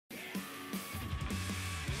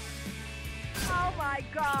Oh, my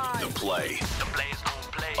God. The play. The play's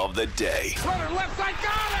gonna play. Of the day. Runner left side,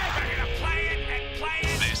 got it! They're gonna play it and play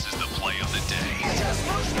it. This is the play of the day.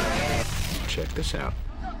 Check this out.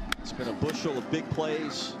 It's been a bushel of big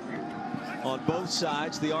plays on both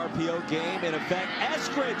sides. The RPO game, in effect.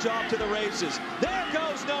 Eskridge off to the races. There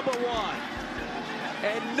goes number one.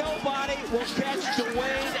 And nobody will catch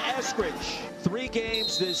Dwayne Eskridge. 3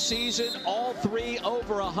 games this season, all 3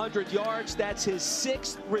 over 100 yards. That's his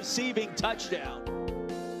 6th receiving touchdown.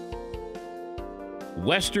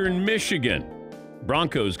 Western Michigan.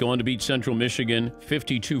 Broncos going to beat Central Michigan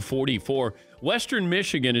 52-44. Western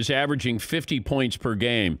Michigan is averaging 50 points per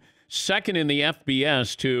game. Second in the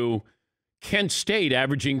FBS to Kent State,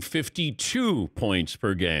 averaging 52 points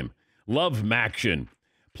per game. Love Maction.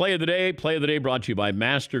 Play of the day brought to you by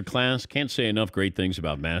Masterclass. Can't say enough great things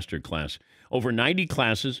about Masterclass. Over 90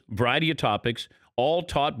 classes, variety of topics, all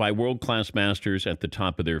taught by world-class masters at the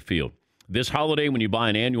top of their field. This holiday, when you buy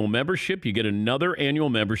an annual membership, you get another annual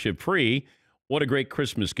membership free. What a great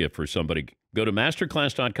Christmas gift for somebody. Go to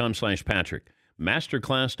masterclass.com/Patrick.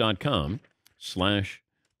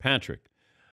 Masterclass.com/Patrick.